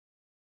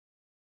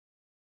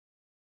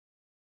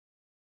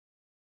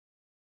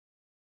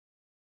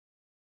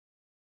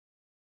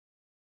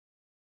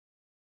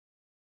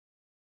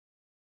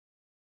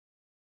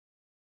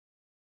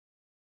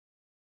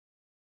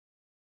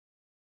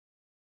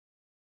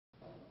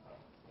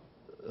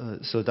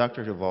So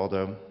Dr.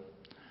 Givaldo,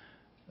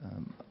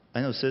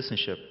 I know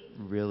citizenship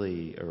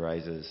really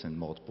arises in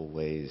multiple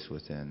ways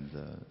within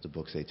the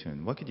book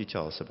Zeitoun. What could you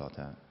tell us about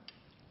that?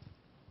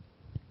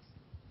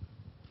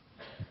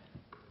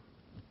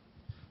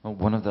 Well,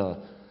 one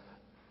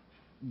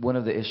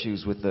of the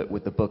issues with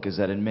the book is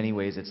that in many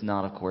ways it's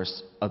not, of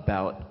course,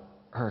 about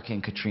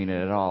Hurricane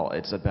Katrina at all.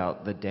 It's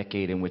about the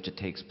decade in which it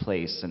takes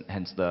place, and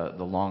hence the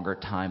longer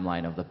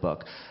timeline of the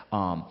book.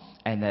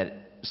 And that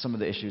some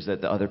of the issues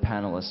that the other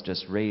panelists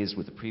just raised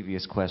with the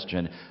previous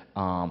question,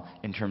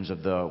 in terms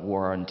of the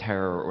war on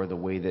terror or the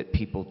way that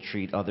people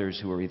treat others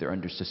who are either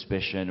under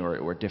suspicion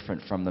or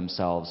different from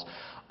themselves,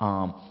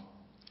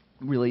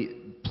 really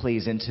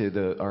plays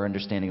into our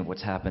understanding of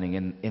what's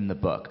happening in the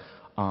book.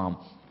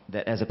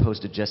 That as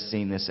opposed to just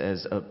seeing this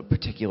as a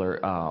particular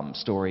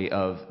story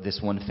of this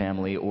one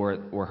family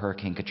or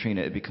Hurricane Katrina,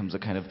 it becomes a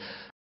kind of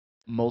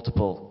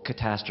multiple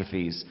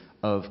catastrophes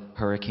of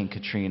Hurricane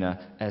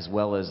Katrina, as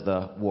well as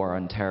the war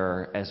on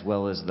terror, as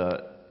well as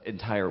the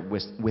entire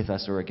with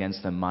us or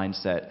against them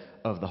mindset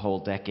of the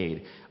whole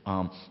decade.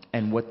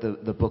 And what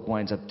the book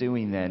winds up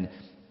doing then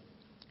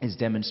is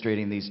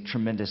demonstrating these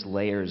tremendous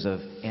layers of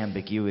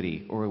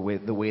ambiguity, or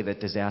the way that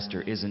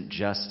disaster isn't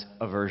just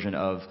a version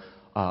of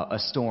a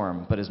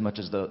storm, but as much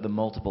as the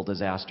multiple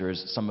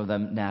disasters, some of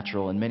them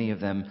natural and many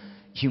of them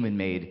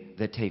human-made,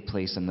 that take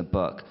place in the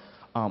book.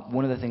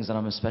 One of the things that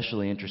I'm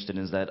especially interested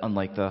in is that,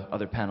 unlike the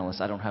other panelists,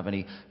 I don't have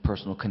any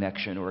personal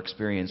connection or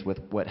experience with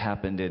what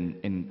happened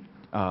in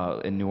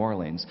New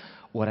Orleans.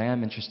 What I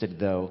am interested,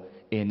 though,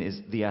 in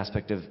is the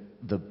aspect of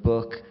the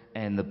book,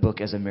 and the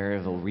book as a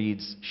Maryville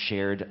Reads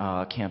shared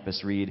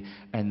campus read,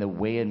 and the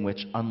way in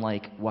which,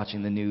 unlike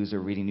watching the news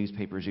or reading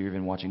newspapers or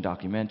even watching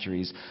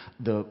documentaries,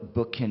 the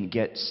book can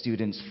get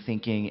students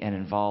thinking and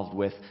involved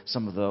with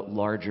some of the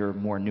larger,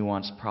 more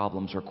nuanced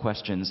problems or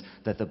questions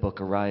that the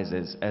book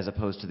arises, as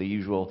opposed to the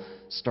usual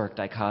stark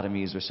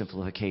dichotomies or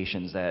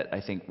simplifications that I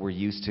think we're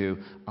used to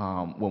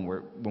when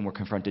we're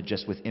confronted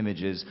just with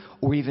images,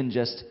 or even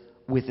just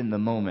within the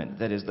moment.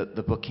 That is,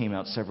 the book came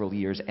out several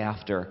years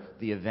after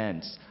the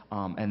events,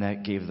 and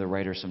that gave the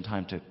writer some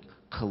time to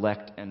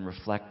collect and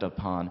reflect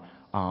upon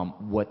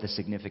what the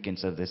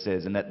significance of this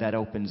is, and that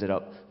opens it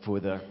up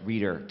for the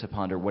reader to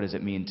ponder what does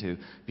it mean to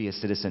be a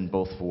citizen,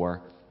 both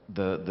for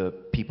the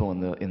people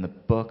in the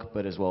book,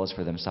 but as well as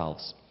for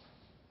themselves.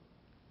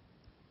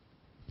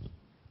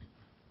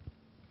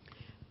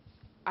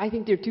 I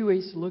think there are two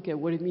ways to look at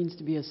what it means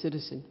to be a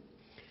citizen.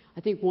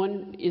 I think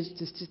one is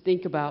just to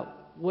think about,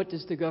 what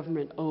does the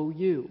government owe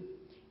you?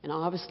 And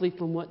obviously,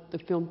 from what the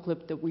film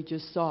clip that we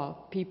just saw,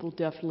 people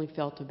definitely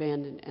felt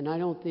abandoned. And I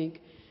don't think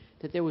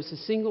that there was a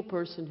single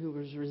person who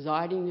was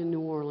residing in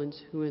New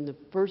Orleans who, in the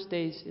first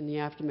days in the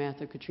aftermath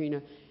of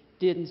Katrina,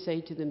 didn't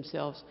say to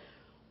themselves,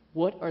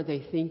 what are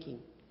they thinking?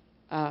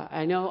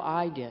 I know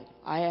I did.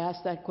 I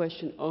asked that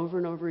question over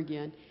and over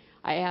again.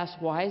 I asked,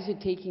 why is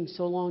it taking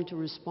so long to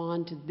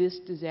respond to this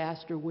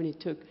disaster when it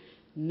took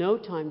no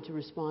time to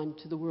respond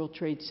to the World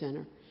Trade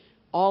Center?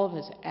 All of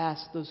us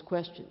ask those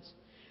questions.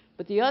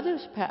 But the other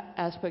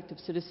aspect of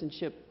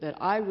citizenship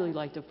that I really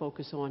like to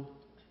focus on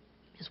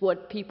is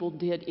what people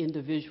did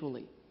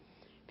individually,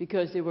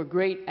 because there were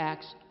great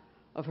acts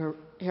of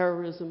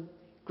heroism,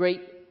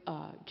 great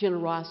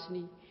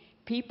generosity.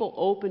 People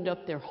opened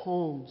up their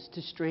homes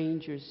to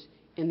strangers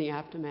in the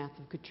aftermath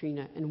of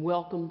Katrina and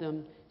welcomed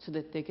them so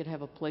that they could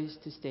have a place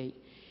to stay.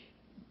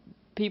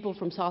 People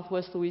from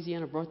Southwest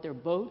Louisiana brought their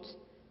boats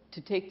to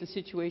take the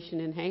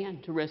situation in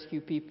hand to rescue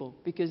people,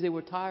 because they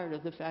were tired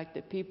of the fact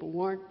that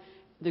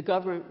the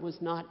government was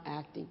not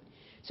acting.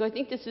 So I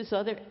think this is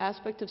other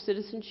aspect of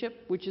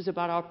citizenship, which is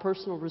about our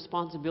personal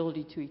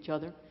responsibility to each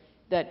other,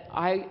 that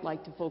I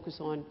like to focus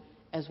on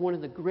as one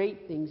of the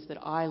great things that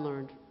I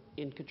learned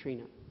in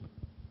Katrina.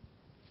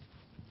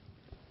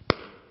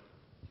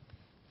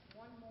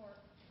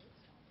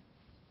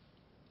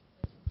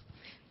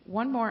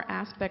 One more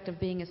aspect of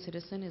being a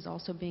citizen is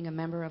also being a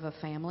member of a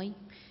family.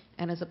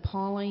 And as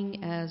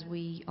appalling as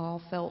we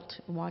all felt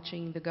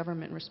watching the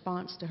government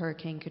response to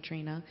Hurricane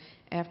Katrina,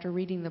 after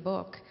reading the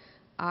book,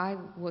 I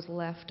was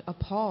left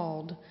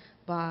appalled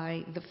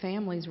by the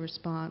family's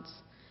response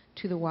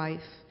to the wife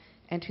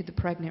and to the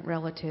pregnant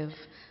relative.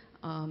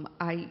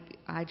 I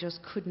just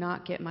could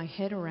not get my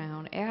head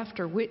around,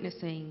 after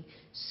witnessing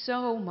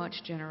so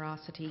much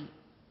generosity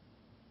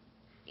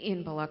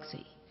in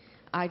Biloxi,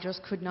 I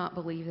just could not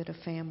believe that a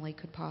family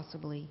could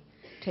possibly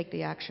take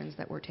the actions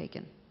that were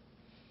taken.